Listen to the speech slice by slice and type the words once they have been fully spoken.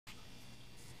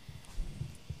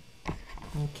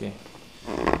Okay,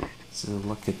 this is a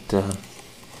look at the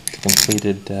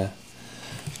completed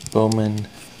Bowman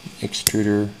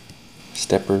extruder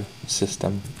stepper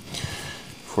system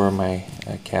for my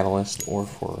catalyst or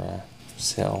for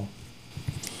cell.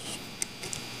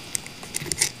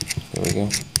 There we go.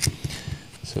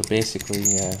 So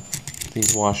basically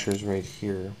these washers right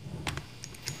here,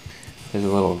 there's a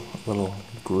little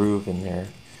groove in there,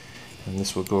 and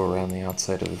this will go around the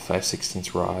outside of the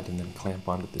 5/16 rod and then clamp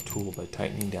onto the tool by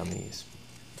tightening down these.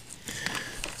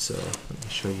 So let me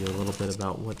show you a little bit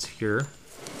about what's here.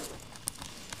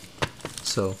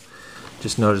 So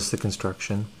just notice the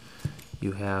construction.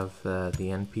 You have the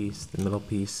end piece, the middle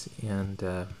piece, and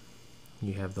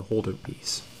you have the holder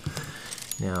piece.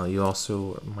 Now you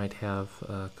also might have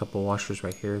a couple washers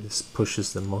right here. This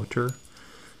pushes the motor.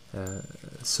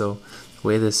 So the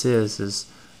way this is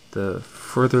the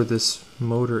further this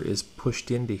motor is pushed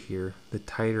into here, the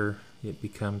tighter it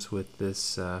becomes with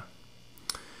this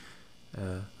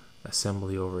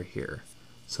assembly over here.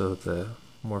 So the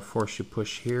more force you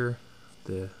push here,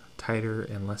 the tighter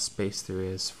and less space there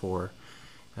is for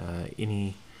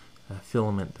any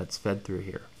filament that's fed through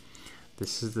here.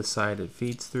 This is the side it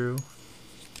feeds through,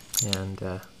 and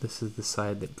this is the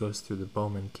side that goes through the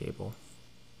Bowman cable.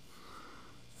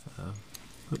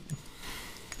 Give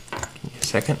me a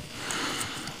second.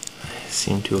 I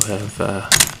seem to have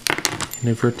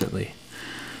inadvertently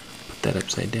put that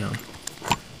upside down.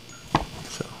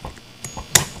 So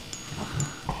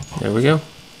there we go.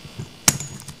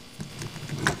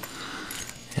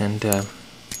 And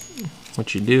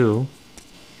what you do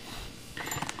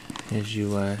is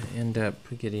you end up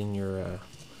getting your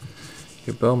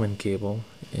Bowman cable,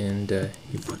 and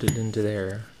you put it into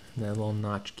there, and that little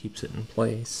notch keeps it in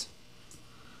place,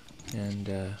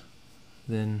 and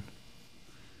then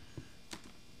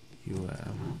you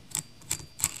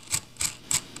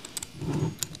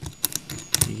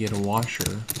get a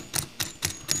washer,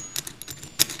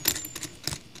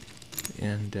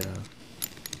 and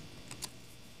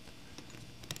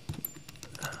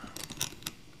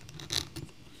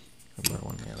about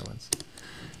one of the other ones,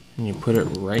 and you put it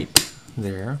right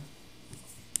there,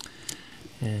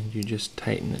 and you just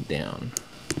tighten it down.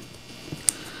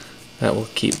 That will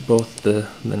keep both the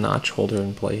notch holder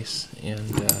in place, and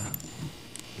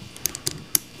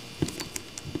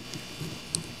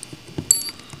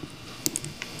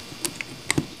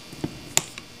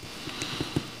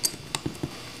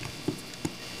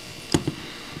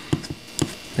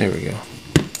there we go.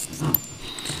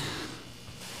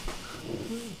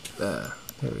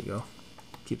 There we go.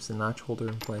 Keeps the notch holder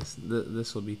in place.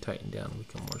 This will be tightened down and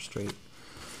become more straight.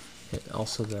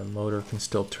 Also, the motor can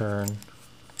still turn.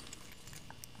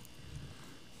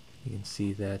 You can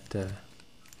see that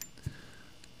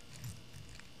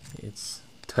it's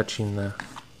touching the,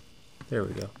 there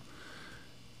we go.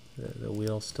 The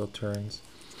wheel still turns.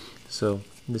 So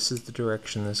this is the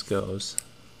direction this goes.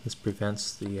 This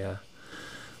prevents the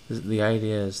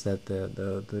idea is that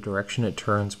the direction it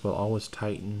turns will always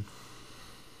tighten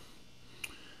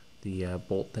the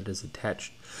bolt that is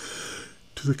attached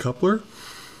to the coupler.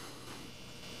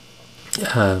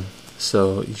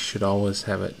 So you should always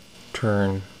have it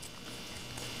turn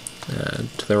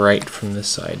to the right from this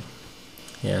side,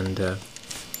 and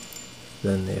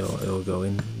then it'll go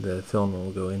in, the filament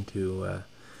will go into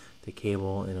the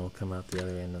cable, and it'll come out the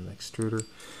other end on the extruder.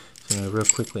 So real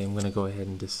quickly, I'm going to go ahead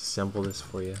and disassemble this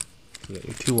for you. You got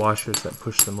your two washers that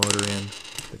push the motor in.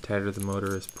 The tighter the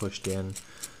motor is pushed in,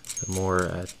 the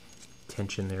more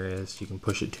tension there is. You can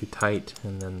push it too tight,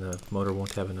 and then the motor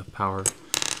won't have enough power.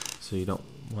 So you don't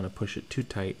want to push it too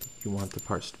tight. You want the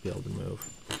parts to be able to move.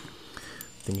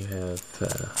 Then you have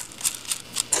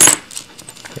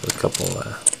a couple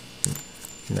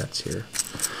nuts here.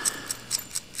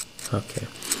 Okay,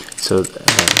 so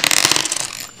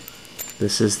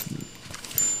this is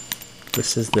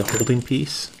the holding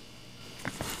piece.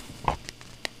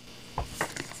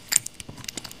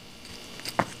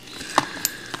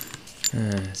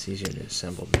 It's easier to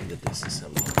assemble than to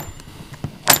disassemble.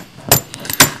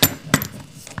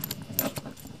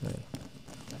 Right.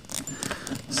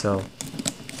 So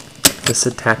this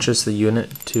attaches the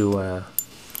unit to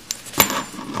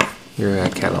your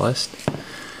catalyst,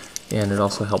 and it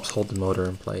also helps hold the motor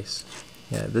in place.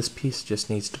 Yeah, this piece just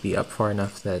needs to be up far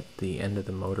enough that the end of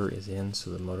the motor is in, so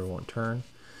the motor won't turn.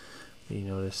 You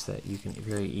notice that you can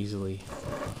very easily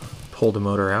pull the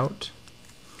motor out.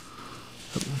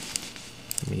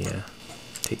 Let me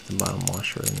take the bottom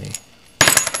washer and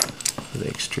the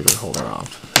extruder holder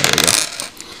off. There we go.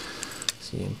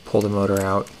 So you can pull the motor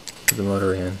out, put the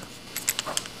motor in.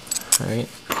 Alright,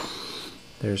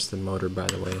 there's the motor, by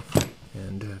the way.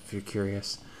 And if you're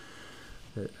curious,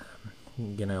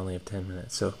 again, I only have 10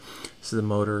 minutes. So this is the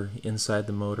motor. Inside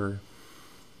the motor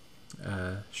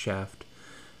shaft,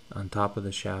 on top of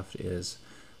the shaft is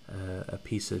a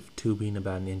piece of tubing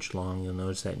about 1 inch long. You'll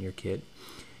notice that in your kit.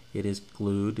 It is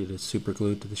glued. It is super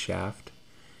glued to the shaft,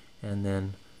 and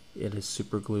then it is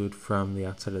super glued from the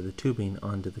outside of the tubing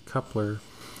onto the coupler,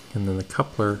 and then the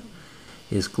coupler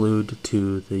is glued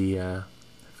to the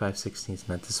 5/16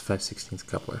 nut. This is 5/16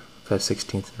 coupler,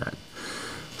 5/16 nut.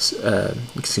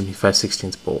 Excuse me,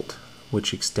 5/16 bolt,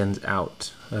 which extends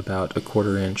out about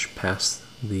 1/4 inch past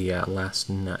the last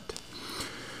nut.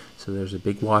 So there's a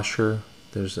big washer.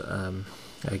 There's a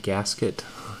gasket.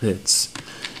 It's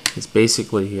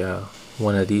basically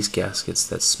one of these gaskets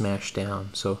that's smashed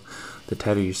down. So the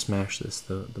tighter you smash this,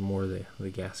 the more the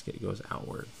gasket goes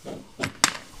outward.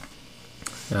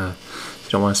 You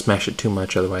don't want to smash it too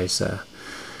much, otherwise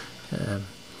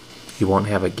you won't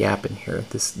have a gap in here.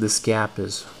 This gap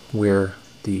is where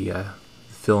the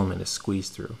filament is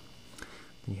squeezed through.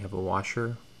 Then you have a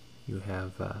washer. You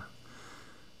have a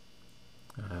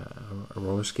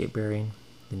roller skate bearing.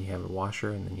 Then you have a washer,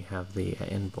 and then you have the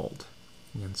end bolt.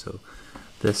 And so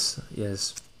this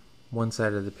is one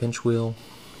side of the pinch wheel.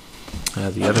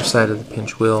 The other side of the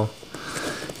pinch wheel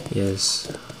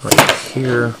is right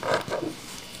here,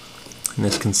 and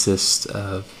this consists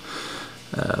of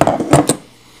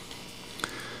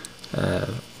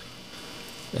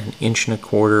an 1¼ inch,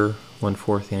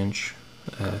 1/4 inch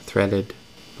threaded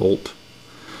bolt.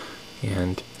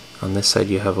 And on this side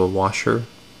you have a washer.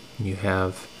 You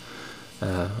have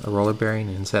a roller bearing,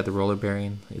 and inside the roller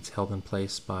bearing it's held in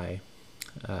place by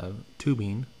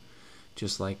tubing,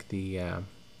 just like the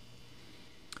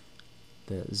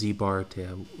Z bar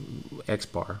to X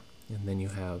bar. And then you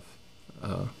have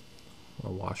a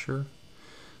washer,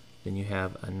 then you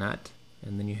have a nut,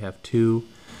 and then you have two.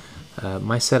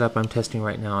 My setup I'm testing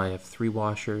right now, I have 3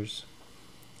 washers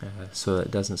so that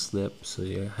it doesn't slip. So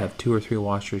you have 2 or 3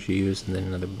 washers you use, and then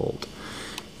another bolt.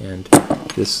 And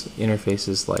this interface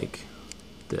is like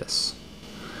this.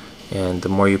 And the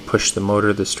more you push the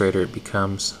motor, the straighter it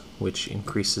becomes, which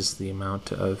increases the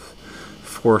amount of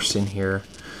force in here.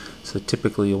 So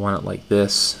typically you want it like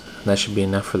this. That should be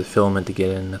enough for the filament to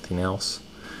get in, nothing else.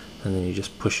 And then you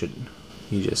just push it.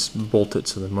 You just bolt it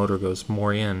so the motor goes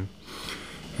more in,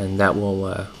 and that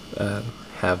will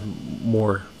have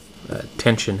more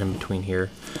tension in between here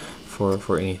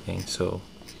for anything. So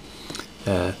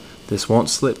this won't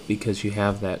slip because you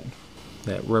have that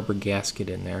rubber gasket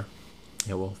in there.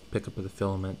 It will pick up with the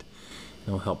filament, and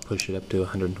it will help push it up to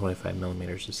 125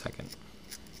 millimeters a second.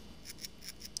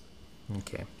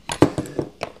 Okay.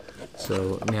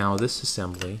 So now this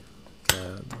assembly,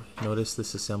 notice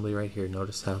this assembly right here.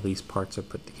 Notice how these parts are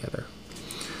put together.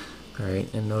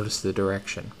 Alright, and notice the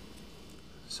direction.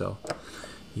 So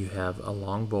you have a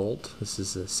long bolt. This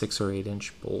is a 6 or 8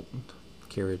 inch bolt,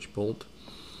 carriage bolt.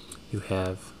 You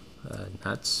have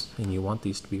nuts, and you want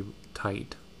these to be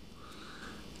tight.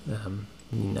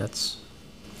 Nuts,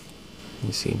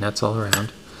 you see nuts all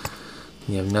around.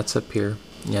 You have nuts up here,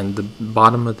 and the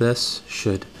bottom of this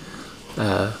should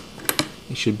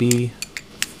it should be,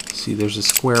 see, there's a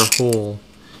square hole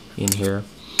in here,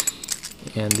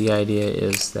 and the idea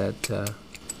is that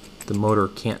the motor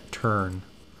can't turn.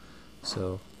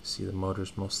 So see, the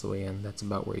motor's most of the way in. That's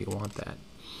about where you want that.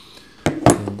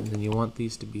 And then you want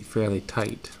these to be fairly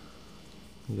tight.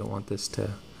 You don't want this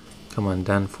to come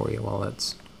undone for you while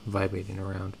it's vibrating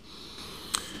around.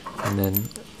 And then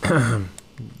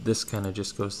this kind of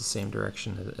just goes the same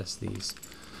direction as these.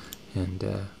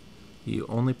 And you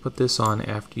only put this on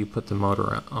after you put the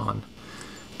motor on,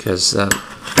 because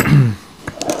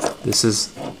this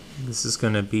is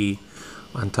going to be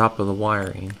on top of the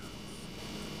wiring,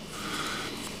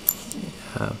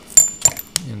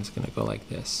 and it's going to go like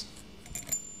this,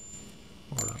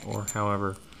 or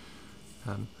however.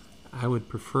 I would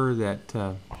prefer that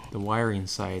the wiring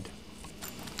side,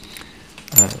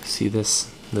 see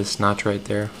this notch right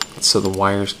there, so the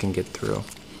wires can get through.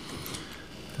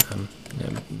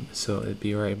 So it'd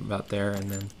be right about there, and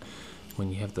then when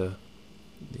you have the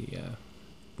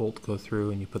bolt go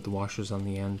through and you put the washers on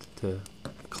the end to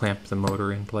clamp the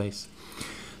motor in place,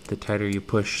 the tighter you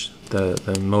push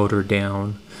the motor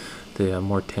down, the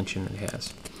more tension it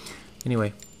has.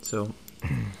 Anyway, so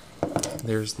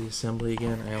there's the assembly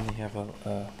again. I only have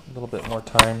a little bit more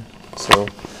time, so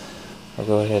I'll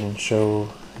go ahead and show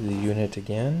the unit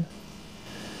again.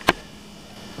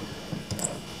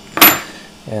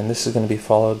 And this is going to be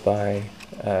followed by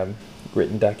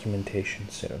written documentation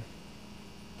soon.